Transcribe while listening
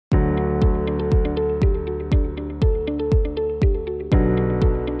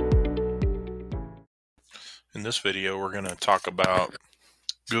In this video, we're going to talk about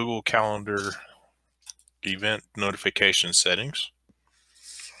Google Calendar event notification settings.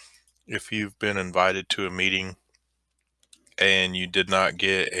 If you've been invited to a meeting and you did not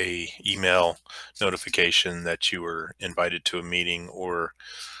get a email notification that you were invited to a meeting, or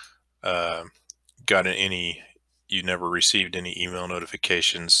uh, you never received any email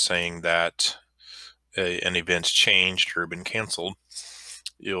notifications saying that an event's changed or been canceled,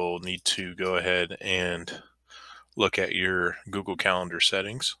 you'll need to go ahead and look at your Google Calendar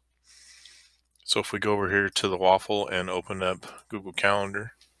settings. So if we go over here to the waffle and open up Google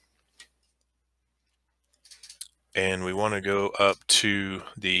Calendar, and we want to go up to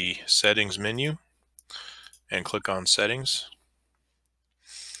the settings menu and click on settings,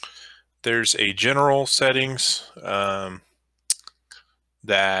 there's a general settings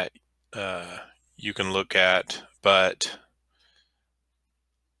that you can look at, but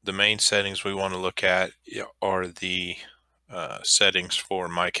the main settings we want to look at are the settings for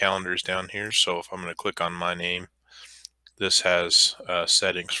my calendars down here. So if I'm going to click on my name, this has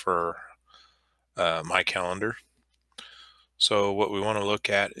settings for my calendar. So what we want to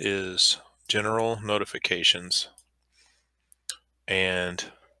look at is general notifications, and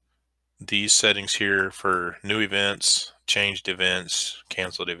these settings here for new events, changed events,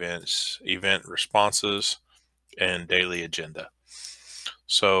 canceled events, event responses, and daily agenda.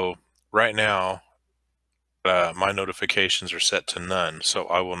 So right now my notifications are set to none, so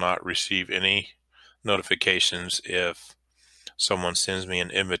I will not receive any notifications if someone sends me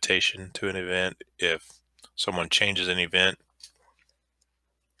an invitation to an event, if someone changes an event,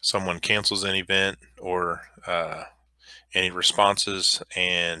 someone cancels an event, or any responses,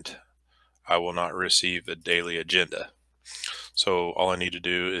 and I will not receive a daily agenda. So all I need to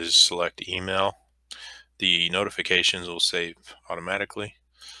do is select email. The notifications will save automatically.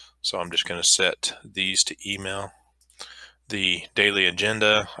 So I'm just going to set these to email. The daily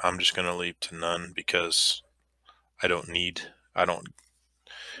agenda, I'm just going to leave to none because I don't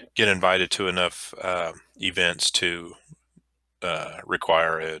get invited to enough events to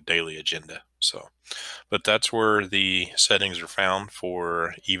require a daily agenda. But that's where the settings are found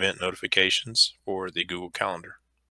for event notifications for the Google Calendar.